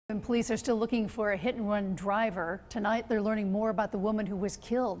And police are still looking for a hit-and-run driver. Tonight, they're learning more about the woman who was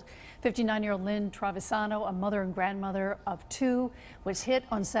killed. 59-year-old Lynn Travisano, a mother and grandmother of two, was hit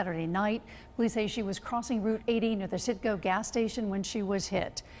on Saturday night. Police say she was crossing Route 80 near the Citgo gas station when she was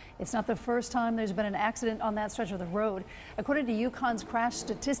hit. It's not the first time there's been an accident on that stretch of the road. According to UConn's crash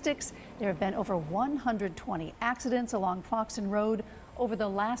statistics, there have been over 120 accidents along Foxton Road over the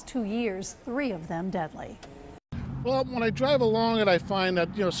last 2 years, 3 of them deadly. Well, when I drive along it, I find that,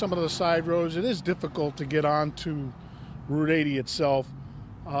 some of the side roads, it is difficult to get onto Route 80 itself.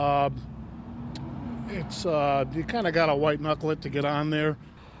 You kind of got to white knuckle it to get on there.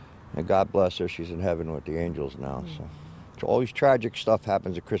 And God bless her, she's in heaven with the angels now. So always tragic stuff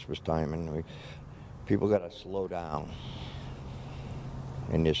happens at Christmas time, and people got to slow down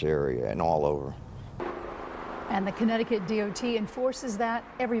in this area and all over. And the Connecticut DOT enforces that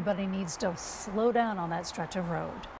everybody needs to slow down on that stretch of road.